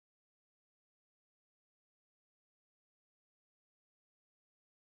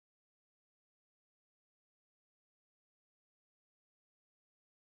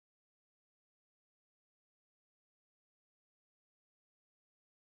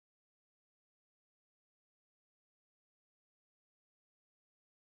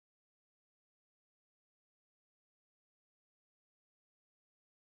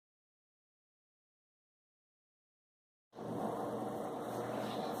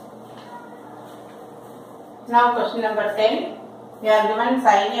Now question number 10. We are given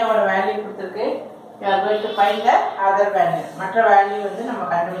sin A oda value கொடுத்திருக்கு. We are going to find the other value. மற்ற value வந்து நம்ம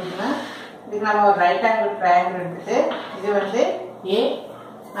கண்டுபிடிக்கணும். இதுக்கு நம்ம ஒரு right angle triangle எடுத்துட்டு இது வந்து A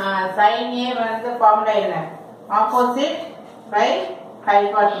sin A வந்து ஃபார்முலா என்ன? Opposite by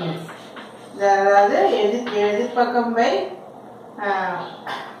hypotenuse. அதாவது எதிர்பக்கம் by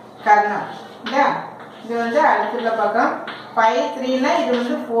கர்ணம். இல்லையா? இது வந்து அடுத்துள்ள பக்கம் 5 3 னா இது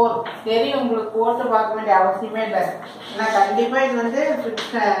வந்து 4 தெரியும் உங்களுக்கு போட்டு பார்க்க வேண்டிய அவசியமே இல்லை ஏன்னா கண்டிப்பா இது வந்து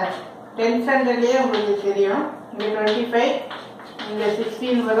 10th ஸ்டாண்டர்ட்லயே உங்களுக்கு தெரியும் இங்க 25 இங்க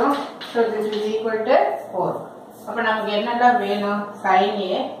 16 வரும் so this is equal to 4 அப்ப நமக்கு என்னெல்லாம் வேணும் sin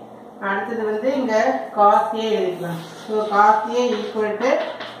A அடுத்து வந்து இங்க cos A எழுதிக்கலாம் so cos A equal to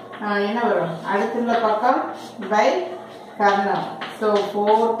என்ன வரும் அடுத்துள்ள பக்கம் by கர்ணம் so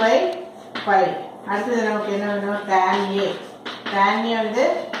 4 by 5 அடுத்து நமக்கு என்ன வேணும் tan A வந்து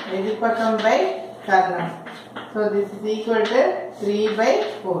எதிர்பக்கம் by Karnam so this is equal to 3 by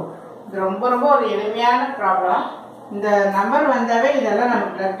 4 இது ரொம்ப ரொம்ப ஒரு எளிமையான ப்ராப்ளம் இந்த நம்பர் வந்தாவே இதெல்லாம்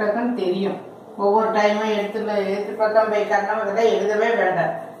நமக்கு டக்குன்னு தெரியும் ஒவ்வொரு டைமும் எதிர்பக்கம் by கர்ணம் இதெல்லாம் எழுதவே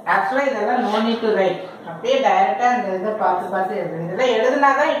வேண்டாம் ஆக்சுவலா இதெல்லாம் no need to write அப்படியே டைரக்டா இந்த இதை பார்த்து எழுதுங்க இதெல்லாம்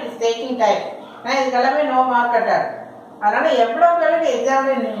எழுதுனாதான் இட் இஸ் டேக்கிங் டைம் ஏன்னா இதுக்கெல்லாமே நோ மார்க் கட்டாது அதனால எவ்வளவு பேருக்கு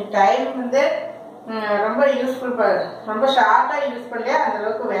எக்ஸாம்ல டைம் வந்து ரொம்ப யூஸ்ஃபுல் ரொம்ப ஷார்ட்டா யூஸ் பண்ணலையா அந்த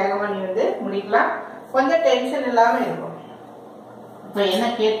அளவுக்கு வேகமா நீ வந்து முடிக்கலாம் கொஞ்சம் டென்ஷன் இல்லாம இருக்கும் இப்போ என்ன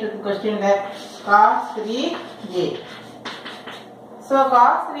கேட்டிருக்கு क्वेश्चनல cos 3a so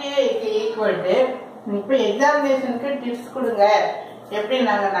cos 3a equal to இப்போ எக்ஸாமினேஷனுக்கு டிப்ஸ் கொடுங்க எப்படி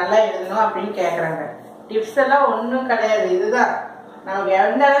நாங்க நல்லா எழுதணும் அப்படின்னு கேக்குறாங்க டிப்ஸ் எல்லாம் ஒண்ணும் கிடையாது இதுதான் நமக்கு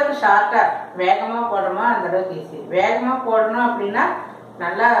எந்த அளவுக்கு ஷார்ட்டா வேகமா போடுறோமோ அந்த அளவுக்கு ஈஸி வேகமா போடணும் அப்படின்னா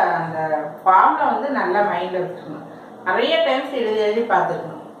நல்லா அந்த ஃபார்ம்ல வந்து நல்லா மைண்ட்ல வச்சுக்கணும் நிறைய டைம்ஸ் எழுதி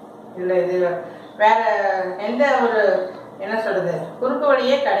பார்த்துக்கணும் இல்லை இது வேற எந்த ஒரு என்ன சொல்றது குறுக்கு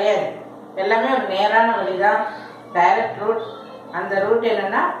வழியே கிடையாது எல்லாமே ஒரு நேரான வழிதான் டைரக்ட் ரூட் அந்த ரூட்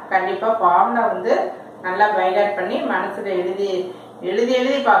என்னன்னா கண்டிப்பா ஃபார்ம்ல வந்து நல்லா பைலாட் பண்ணி மனசுல எழுதி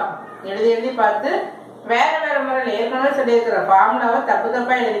பார்க்கணும் எழுதி பார்த்து வேற முறையில் ஏற்கனவே சொல்லியிருக்கிறேன் ஃபார்முலாவை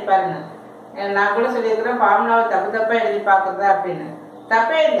தப்பா எழுதி பாருங்க நான் கூட சொல்லியிருக்கிறேன் ஃபார்முலாவை தப்பா எழுதி பார்க்கறதா அப்படின்னு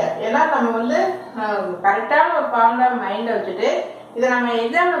தப்பே இல்லை ஏன்னா நம்ம வந்து கரெக்டான ஒரு ஃபார்முலா மைண்ட்ல வச்சுட்டு இதை நம்ம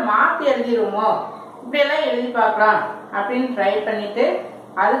எக்ஸாம்ல மாத்தி எழுதிடுவோமோ இப்படியெல்லாம் எழுதி பார்க்கலாம் அப்படின்னு ட்ரை பண்ணிட்டு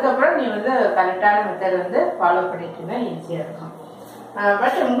அதுக்கப்புறம் நீ வந்து கரெக்டான மெத்தட் வந்து ஃபாலோ பண்ணிட்டீங்கன்னா ஈஸியா இருக்கும்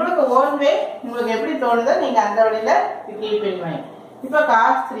பட் உங்களுக்கு ஓன் வே உங்களுக்கு எப்படி தோணுதோ நீங்க அந்த வழியில கீப் இன் மைண்ட் இப்போ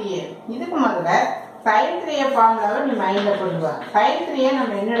cos 3a இதுக்கு முதல்ல sin 3a ஃபார்முலாவை நீ மைண்ட்ல கொண்டு வா sin 3a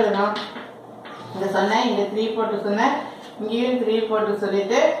நம்ம என்ன எழுதணும் இங்க சொன்னேன் இங்க 3 போட்டு சொன்னேன் இங்கேயும் 3 போட்டு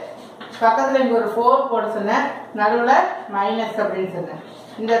சொல்லிட்டு பக்கத்துல இங்க ஒரு 4 போட்டு சொன்னேன் நடுவுல மைனஸ் அப்படின்னு சொன்னேன்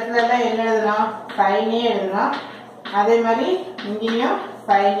இந்த இடத்துல எல்லாம் என்ன எழுதணும் sin a எழுதணும் அதே மாதிரி இங்கேயும்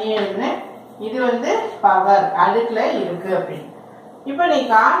sin a எழுதுனேன் இது வந்து பவர் அடுக்குல இருக்கு அப்படின்னு இப்போ நீ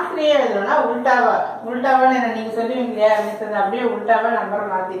cos 3 எழுதணும்னா உல்டாவான்னு நீங்க சொல்லுவீங்க இல்லையா மிஸ் அப்படியே உல்டாவா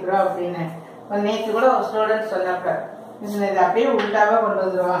நம்பர் மாத்திக்கிறோம் அப்படின்னு நேற்று கூட ஒரு ஸ்டூடெண்ட் சொன்னப்ப இது அப்படியே உல்டாவா கொண்டு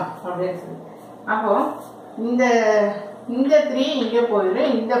வந்துருவான் அப்படின்னு சொல்லி அப்போ இந்த 3 இங்க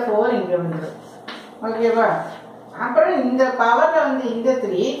போயிடும் இந்த 4 இங்க வந்துடும் ஓகேவா அப்புறம் இந்த பவர்ல வந்து இந்த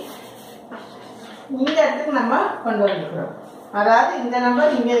 3 இந்த இடத்துக்கு நம்ம கொண்டு வந்துக்கிறோம் அதாவது இந்த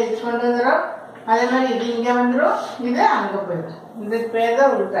நம்பர் இங்க இது கொண்டு வந்துடும் அதே மாதிரி இது இங்க வந்துடும் இது அங்க போயிடும் இந்த பேர்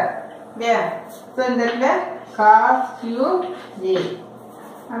தான் உல்டா இல்லையா ஸோ இந்த இடத்துல cos cube a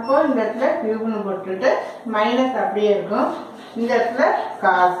அப்போ இந்த இடத்துல கியூப்னு போட்டுட்டு மைனஸ் அப்படியே இருக்கும் இந்த இடத்துல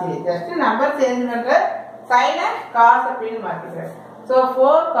cos a just number change பண்ற சைனை cos அப்படின்னு மாத்திக்கிறேன் so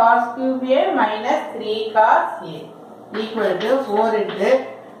 4 cos cube a minus 3 cos a equal to 4 into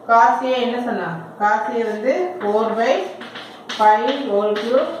cos a என்ன சொன்னோம் cos a வந்து 4 by 5 whole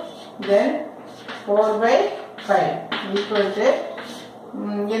cube then 4 by 5 equal to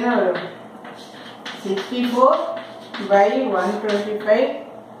என்ன வரும் 64 by 125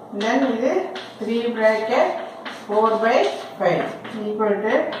 then இது 3 bracket 4 by 5 equal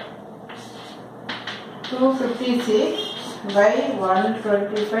to 256 by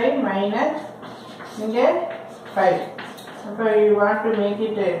 125 minus இங்க 5 அப்போ you want to make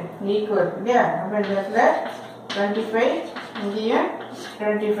it equal இல்லையா அப்போ இந்த இடத்துல 25 இங்கேயும்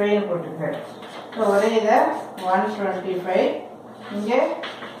 25 போட்டுக்கிறேன் ஸோ ஒரே இதை 125 இங்கே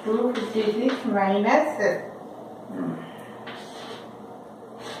 256 மைனஸ்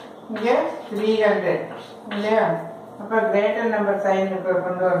இங்கே 300 இல்லையா அப்போ கிரேட்டர் நம்பர் சைன்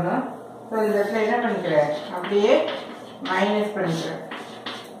கொண்டு வரணும் ஸோ இந்த இடத்துல என்ன பண்ணிக்கிறேன் அப்படியே மைனஸ் பண்ணிக்கிறேன்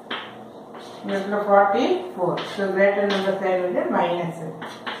இந்த இடத்துல 44 ஸோ கிரேட்டர் நம்பர் சைன் வந்து minus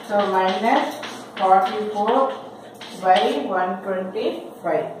so minus 44 by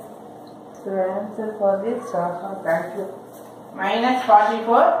 125. So answer for this, thank you. Minus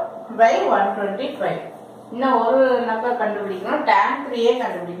 44 by 125. இன்னும் ஒரு நம்பர் கண்டுபிடிக்கணும், tan 3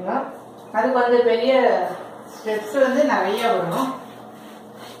 கண்டுபிடிக்கணும். அதுக்கு வந்து பெரிய ஸ்டெப்ஸ் வந்து நிறைய வரும்.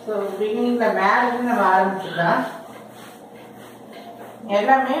 ஸோ பிகினிங்ல மேல இருந்து நம்ம ஆரம்பிச்சுக்கலாம்.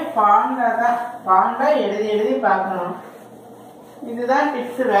 எல்லாமே ஃபார்முலா தான், ஃபார்முலா எழுதி எழுதி பார்க்கணும். இதுதான்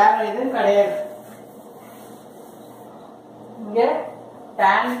டிப்ஸ், வேற எதுவும் கிடையாது. இங்க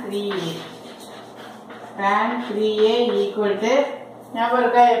tan 3a, tan 3a equal to ஞாபகம்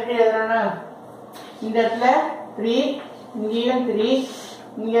இருக்கா எப்படி எழுதணும்? இந்த இடத்துல 3, இங்கேயும் 3,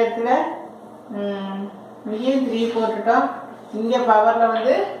 இந்த இடத்துல இங்கேயும் 3 போட்டுட்டோம். இங்கே பவரில்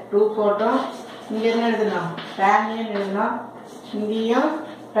வந்து 2 போட்டோம். இங்கே என்ன எழுதணும்? tan ஏன்னு எழுதணும். இங்கேயும்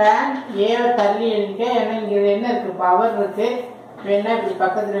tan ஏவை தள்ளி எழுதிக்க, ஏன்னா இங்கே என்ன இருக்குது? பவர் இருக்குது. வேணா இப்படி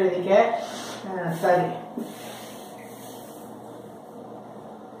பக்கத்தில் எழுதிக்க. சரி,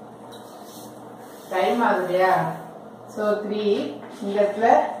 டைம் ஆகுதுலையா? ஸோ 3, இந்த இடத்துல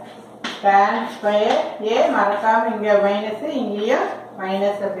tan ஸ்கொயர் ஏ மறக்காம இங்கே மைனஸ், இங்கேயும்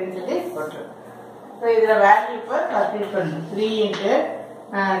மைனஸ் அப்படின்னு சொல்லி போட்டுரு. ஸோ இதில் வேல்யூ இப்போ சப்ஸ்டிட் பண்ணணும். 3 இன்ட்டு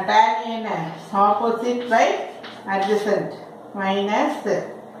tan என்ன? Opposite by adjacent minus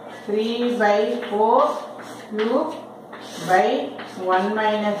 3/4 cube by 1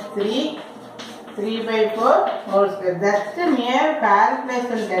 minus 3, 3/4 whole square. Just mere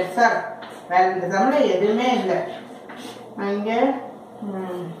calculation, that's all. வேற இந்த சமல எதுவுமே இல்லை. அங்கே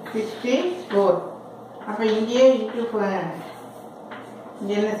 64. அப்போ இங்கேயே இன்ட்டு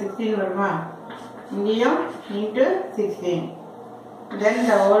இங்கே என்ன 16 வருமா? இங்கேயும் into 16. Then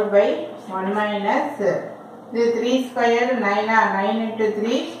the whole by 1 minus இது 3 squared 9, 9 into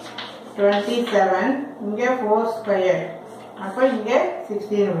 3 27. இங்கே 4 squared. அப்போ இங்கே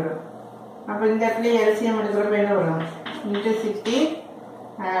 16 வரும். அப்போ இந்த இடத்துல எல்சிஎம் எடுக்கிறப்ப என்ன வரும்? இன்ட்டு 16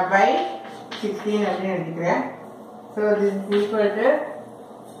 by 16 அப்படின்னு எடுத்துக்கிறேன். So this is equal to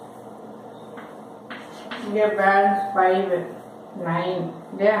இங்கே பேலன்ஸ் 5 9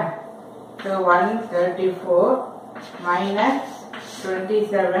 இல்லையா? So 134 minus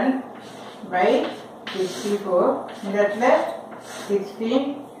 27 by 64. இந்த இடத்துல 16,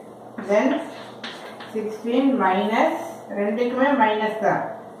 then 16 minus, ரெண்டுக்குமே மைனஸ் தான்.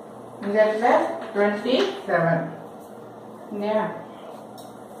 இந்த இடத்துல 27 இல்லையா?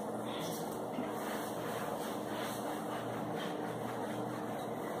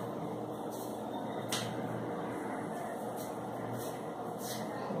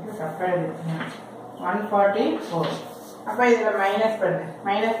 தப்பா இருக்கு. 144. அப்போ இதில் மைனஸ் பண்ணு.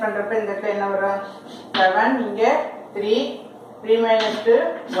 மைனஸ் பண்ணுறப்ப இந்த இடத்துல என்ன வரும்? 7, இங்கே 3, 3 minus 2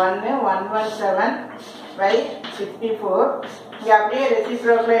 1, 117 by 64. இங்கே அப்படியே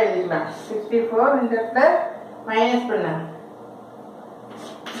ரெசிப்ரோக்கலாக எழுதிக்கலாம். 64 இந்த இடத்துல மைனஸ் பண்ணு.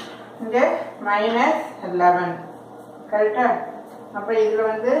 இங்கே மைனஸ் 11 கரெக்டா? அப்போ இதில்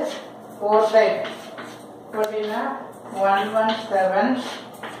வந்து 4 டைம் போட்டிங்கன்னா 117,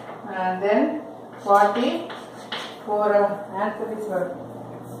 then 44. Answer is what?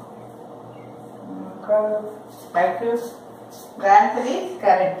 Thank you. The answer is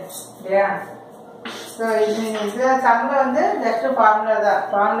correct. Yeah. So இது சம்ல வந்து ஜஸ்ட் ஃபார்முலா தான்.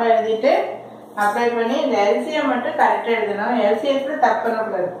 ஃபார்முலா எழுதிட்டு அப்ளை பண்ணி இந்த எல்சிஎம் மட்டும் கரெக்டாக எழுதணும். எல்சிஎம்ல தப்பு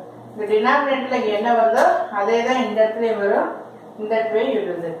பண்ணக்கூடாது. இந்த டினாமினேட்டர்ல என்ன வருதோ அதே தான் இந்த இடத்துலயும் வரும். இந்த இடத்துலயும்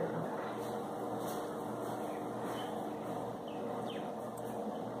எழுது.